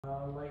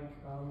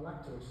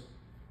Lactose.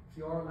 If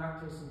you are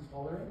lactose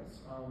intolerant,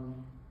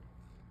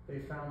 they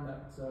found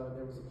that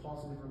there was a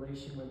positive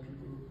relation when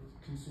people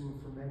consume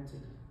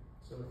fermented.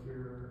 So if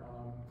you're,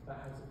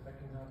 that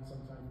can have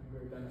sometimes be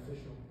very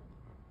beneficial.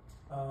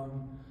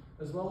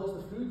 As well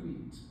as the food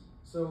we eat.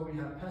 So we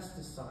have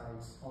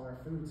pesticides on our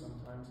food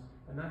sometimes,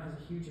 and that has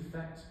a huge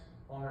effect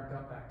on our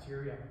gut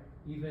bacteria.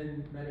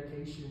 Even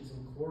medications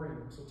and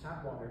chlorine, so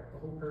tap water. The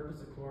whole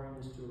purpose of chlorine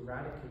is to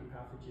eradicate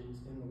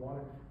pathogens in the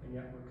water, and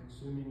yet we're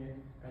consuming it,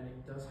 and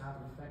it does have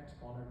an effect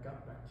on our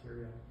gut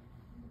bacteria.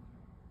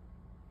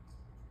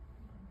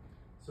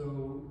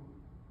 So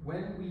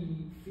when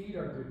we feed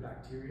our good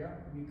bacteria,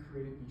 we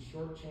create these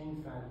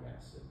short-chain fatty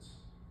acids.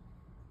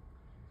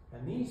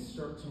 And these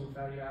short-chain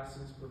fatty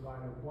acids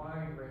provide a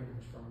wide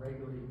range from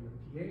regulating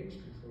the pH,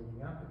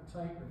 controlling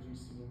appetite,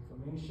 reducing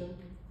inflammation,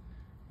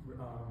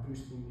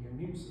 boosting the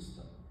immune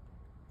system.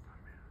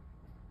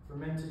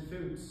 Fermented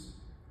foods.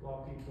 A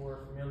lot of people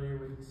are familiar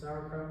with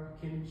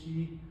sauerkraut,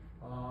 kimchi,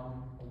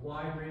 a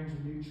wide range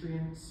of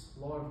nutrients,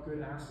 a lot of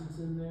good acids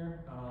in there,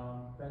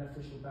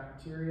 beneficial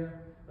bacteria,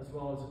 as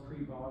well as a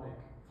prebiotic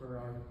for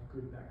our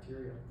good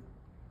bacteria.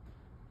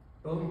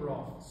 Bone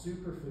broth,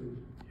 superfood.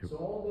 Yep. So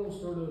all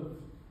those sort of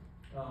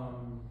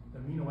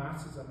amino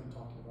acids I've been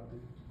talking about, the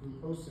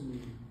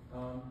glucosamine,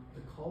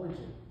 the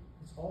collagen,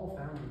 it's all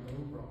found in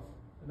bone broth.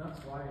 And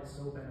that's why it's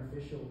so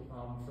beneficial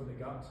for the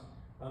gut.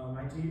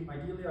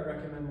 Ideally, I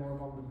recommend more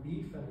on the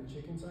beef and the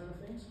chicken side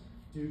of things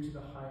due to the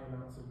high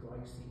amounts of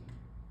glycine.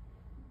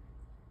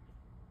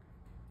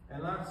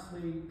 And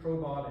lastly,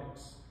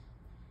 probiotics.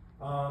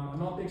 I'm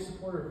not a big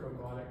supporter of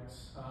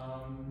probiotics,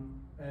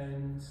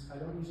 and I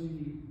don't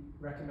usually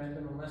recommend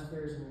them unless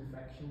there's an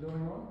infection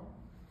going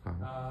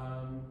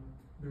on.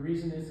 The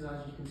reason is,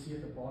 as you can see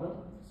at the bottom,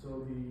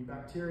 so the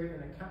bacteria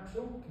in a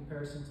capsule, in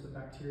comparison to the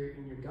bacteria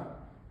in your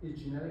gut, is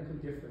genetically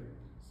different.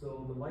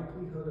 So the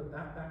likelihood of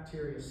that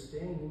bacteria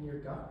staying in your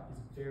gut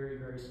is very,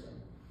 very slim.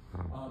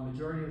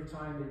 Majority of the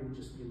time they will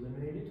just be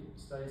eliminated.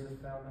 Studies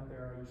have found that there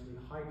are usually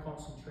high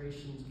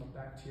concentrations of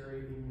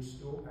bacteria in your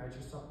stool as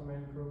you're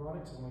supplementing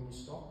probiotics, and when you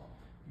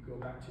stop, you go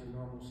back to your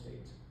normal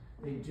state.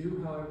 They do,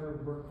 however,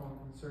 work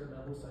on certain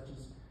levels, such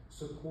as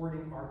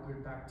supporting our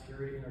good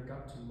bacteria in our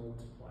gut to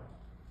multiply,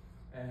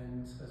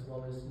 and as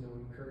well as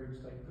encourage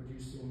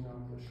producing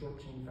the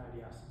short chain fatty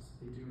acids.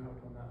 They do help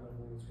on that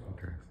level as well.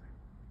 Interesting.